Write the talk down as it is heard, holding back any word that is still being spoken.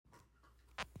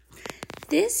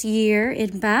This year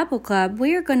in Bible Club,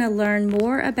 we are going to learn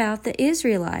more about the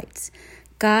Israelites,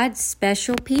 God's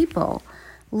special people.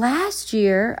 Last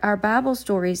year, our Bible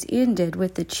stories ended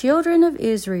with the children of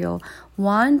Israel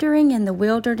wandering in the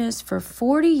wilderness for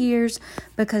 40 years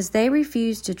because they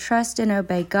refused to trust and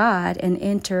obey God and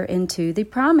enter into the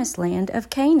promised land of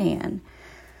Canaan.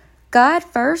 God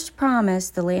first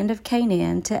promised the land of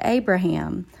Canaan to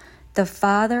Abraham, the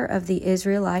father of the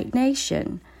Israelite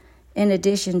nation. In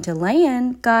addition to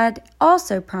land, God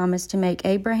also promised to make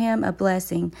Abraham a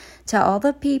blessing to all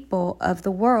the people of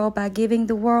the world by giving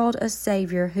the world a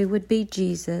Savior who would be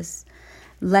Jesus.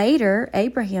 Later,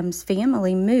 Abraham's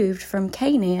family moved from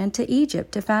Canaan to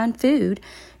Egypt to find food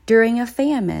during a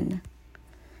famine.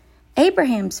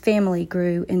 Abraham's family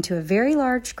grew into a very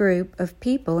large group of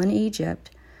people in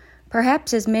Egypt,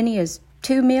 perhaps as many as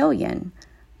 2 million,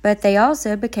 but they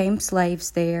also became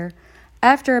slaves there.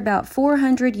 After about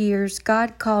 400 years,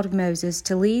 God called Moses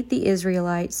to lead the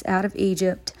Israelites out of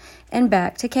Egypt and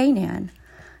back to Canaan.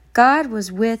 God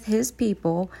was with his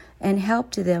people and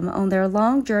helped them on their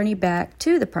long journey back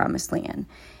to the Promised Land.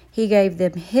 He gave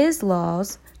them his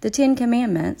laws, the 10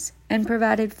 Commandments, and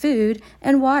provided food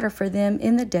and water for them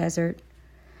in the desert.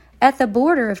 At the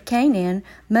border of Canaan,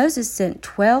 Moses sent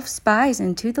 12 spies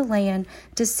into the land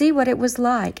to see what it was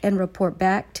like and report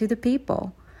back to the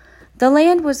people. The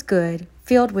land was good,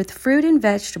 filled with fruit and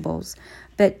vegetables,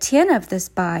 but 10 of the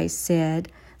spies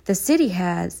said, The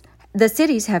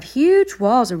cities have huge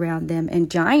walls around them and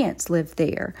giants live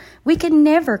there. We can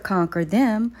never conquer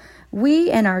them. We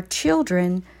and our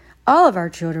children, all of our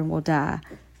children will die.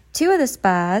 2 of the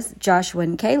spies, Joshua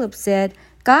and Caleb, said,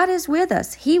 God is with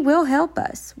us. He will help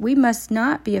us. We must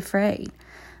not be afraid.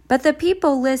 But the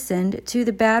people listened to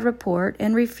the bad report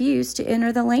and refused to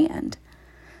enter the land.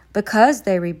 Because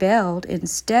they rebelled,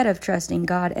 instead of trusting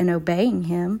God and obeying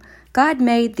him, God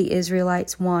made the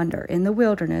Israelites wander in the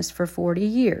wilderness for 40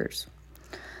 years.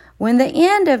 When the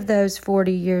end of those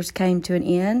 40 years came to an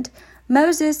end,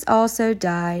 Moses also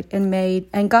died,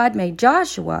 and God made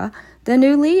Joshua the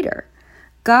new leader.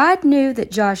 God knew that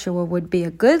Joshua would be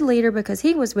a good leader because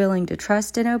he was willing to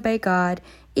trust and obey God,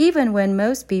 even when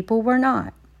most people were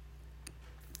not.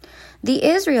 The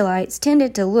Israelites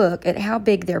tended to look at how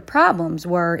big their problems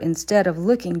were instead of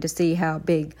looking to see how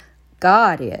big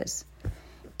God is.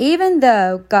 Even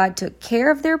though God took care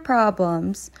of their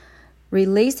problems,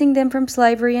 releasing them from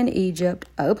slavery in Egypt,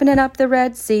 opening up the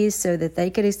Red Sea so that they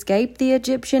could escape the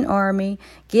Egyptian army,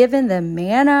 giving them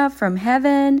manna from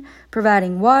heaven,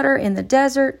 providing water in the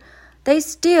desert, they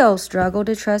still struggled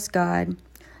to trust God.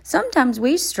 Sometimes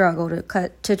we struggle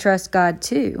to trust God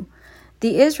too.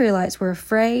 The Israelites were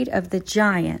afraid of the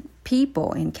giant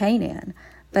people in Canaan,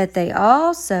 but they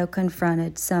also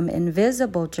confronted some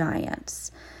invisible giants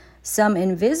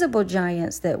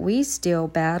that we still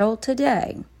battle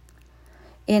today.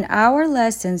 In our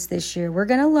lessons this year, we're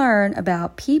going to learn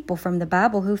about people from the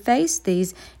Bible who faced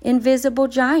these invisible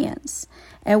giants,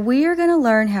 and we are going to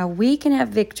learn how we can have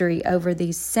victory over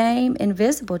these same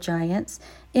invisible giants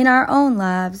in our own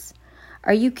lives.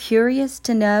 Are you curious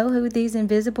to know who these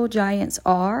invisible giants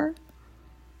are?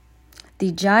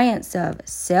 The giants of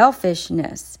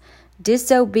selfishness,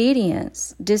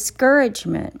 disobedience,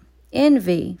 discouragement,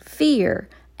 envy, fear,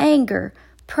 anger,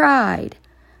 pride,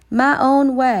 my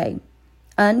own way,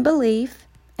 unbelief,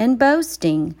 and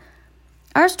boasting.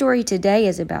 Our story today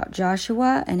is about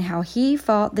Joshua and how he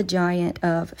fought the giant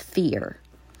of fear.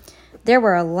 There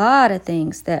were a lot of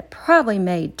things that probably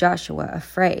made Joshua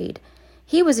afraid.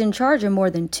 He was in charge of more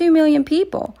than 2 million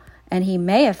people, and he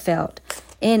may have felt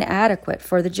inadequate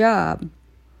for the job.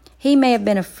 He may have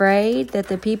been afraid that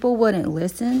the people wouldn't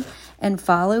listen and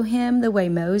follow him the way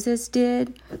Moses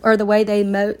did, or the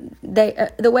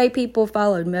way people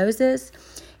followed Moses.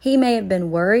 He may have been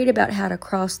worried about how to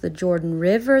cross the Jordan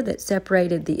River that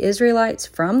separated the Israelites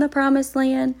from the Promised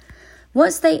Land.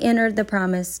 Once they entered the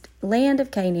Promised Land of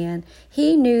Canaan,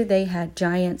 he knew they had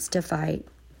giants to fight.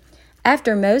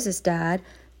 After Moses died,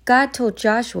 God told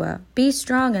Joshua, Be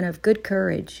strong and of good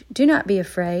courage. Do not be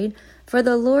afraid, for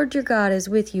the Lord your God is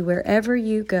with you wherever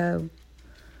you go.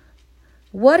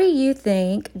 What do you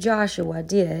think Joshua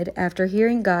did after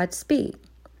hearing God speak?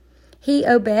 He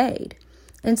obeyed.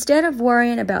 Instead of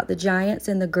worrying about the giants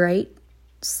and the great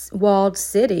walled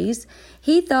cities,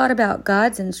 he thought about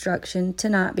God's instruction to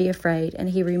not be afraid,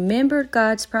 and he remembered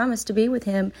God's promise to be with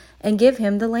him and give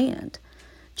him the land.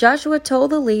 Joshua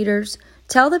told the leaders,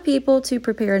 Tell the people to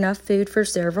prepare enough food for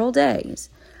several days.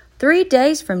 3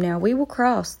 days from now, we will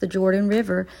cross the Jordan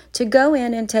River to go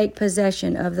in and take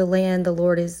possession of the land the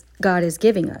Lord God is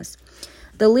giving us.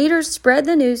 The leaders spread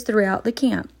the news throughout the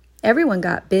camp. Everyone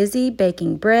got busy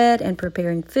baking bread and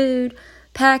preparing food,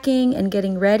 packing and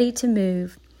getting ready to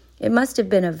move. It must have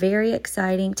been a very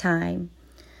exciting time.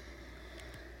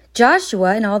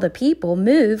 Joshua and all the people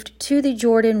moved to the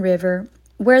Jordan River,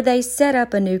 where they set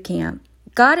up a new camp.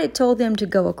 God had told them to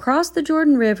go across the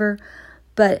Jordan River,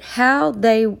 but how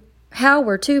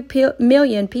were 2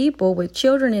 million people with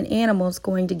children and animals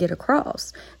going to get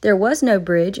across? There was no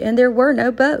bridge and there were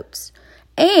no boats.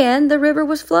 And the river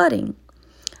was flooding.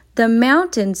 The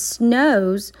mountain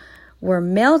snows were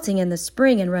melting in the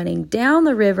spring and running down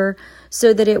the river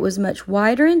so that it was much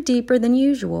wider and deeper than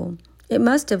usual. It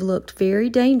must have looked very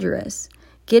dangerous.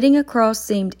 Getting across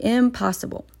seemed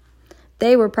impossible.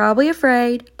 They were probably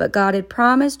afraid, but God had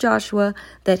promised Joshua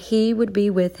that he would be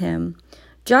with him.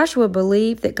 Joshua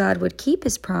believed that God would keep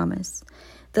his promise.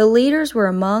 The leaders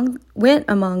went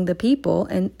among the people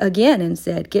and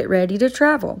said, "Get ready to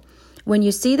travel. When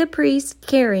you see the priests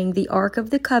carrying the Ark of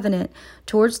the Covenant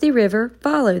towards the river,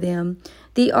 follow them."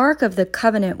 The Ark of the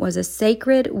Covenant was a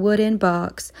sacred wooden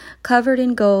box covered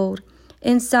in gold.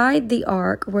 Inside the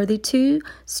ark were the 2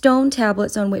 stone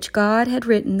tablets on which God had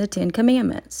written the 10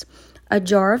 Commandments, a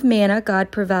jar of manna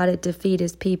God provided to feed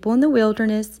his people in the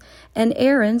wilderness, and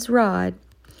Aaron's rod.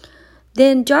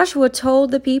 Then Joshua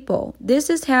told the people, "This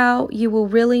is how you will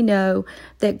really know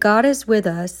that God is with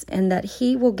us and that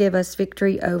he will give us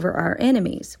victory over our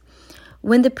enemies.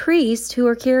 When the priests who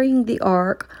are carrying the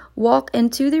ark walk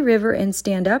into the river and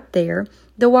stand up there,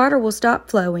 the water will stop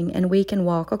flowing and we can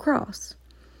walk across."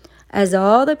 As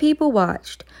all the people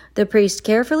watched, the priests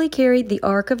carefully carried the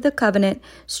Ark of the Covenant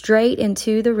straight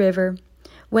into the river.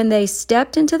 When they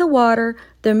stepped into the water,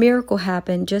 the miracle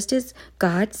happened just as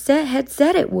God had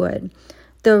said it would.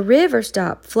 The river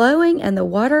stopped flowing and the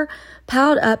water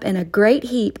piled up in a great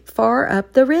heap far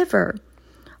up the river.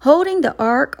 Holding the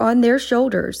ark on their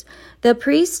shoulders, the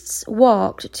priests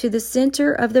walked to the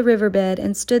center of the riverbed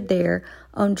and stood there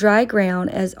on dry ground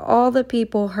as all the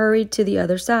people hurried to the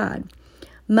other side.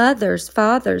 Mothers,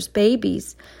 fathers,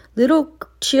 babies, little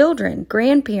children,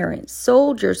 grandparents,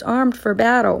 soldiers armed for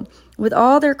battle with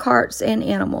all their carts and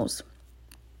animals.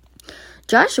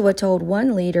 Joshua told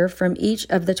one leader from each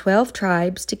of the 12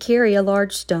 tribes to carry a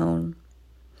large stone.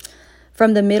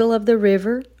 From the middle of the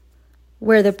river,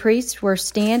 where the priests were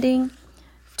standing,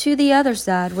 to the other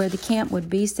side where the camp would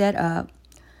be set up,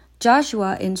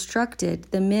 Joshua instructed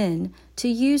the men to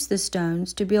use the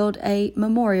stones to build a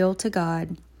memorial to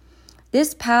God.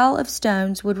 This pile of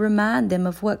stones would remind them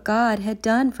of what God had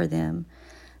done for them.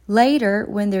 Later,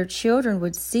 when their children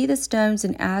would see the stones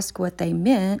and ask what they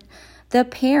meant, the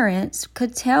parents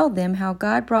could tell them how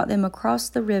God brought them across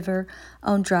the river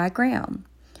on dry ground.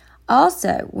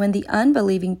 Also, when the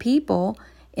unbelieving people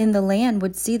in the land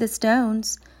would see the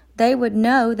stones, they would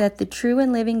know that the true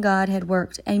and living God had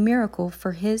worked a miracle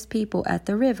for his people at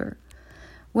the river.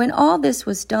 When all this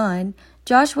was done,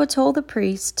 Joshua told the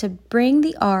priests to bring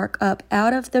the ark up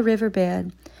out of the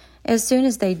riverbed. As soon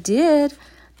as they did,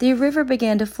 the river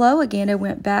began to flow again and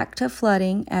went back to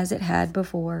flooding as it had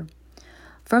before.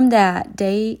 From that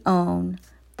day on,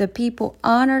 the people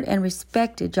honored and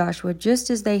respected Joshua just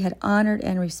as they had honored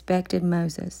and respected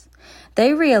Moses.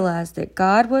 They realized that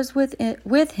God was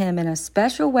with him in a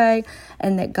special way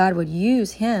and that God would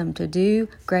use him to do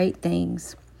great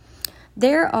things.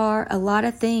 There are a lot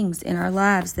of things in our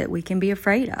lives that we can be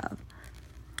afraid of.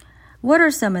 What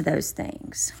are some of those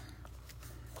things?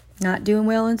 Not doing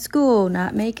well in school,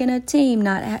 not making a team,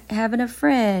 not having a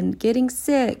friend, getting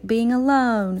sick, being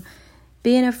alone,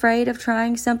 being afraid of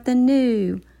trying something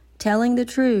new, telling the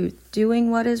truth, doing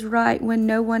what is right when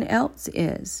no one else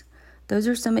is. Those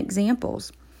are some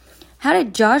examples. How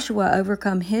did Joshua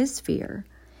overcome his fear?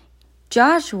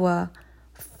 Joshua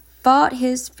fought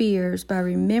his fears by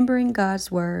remembering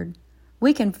God's word.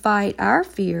 We can fight our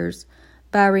fears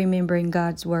by remembering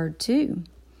God's word too.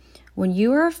 When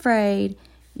you are afraid,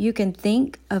 you can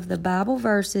think of the Bible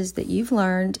verses that you've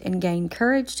learned and gain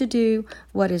courage to do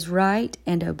what is right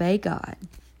and obey God.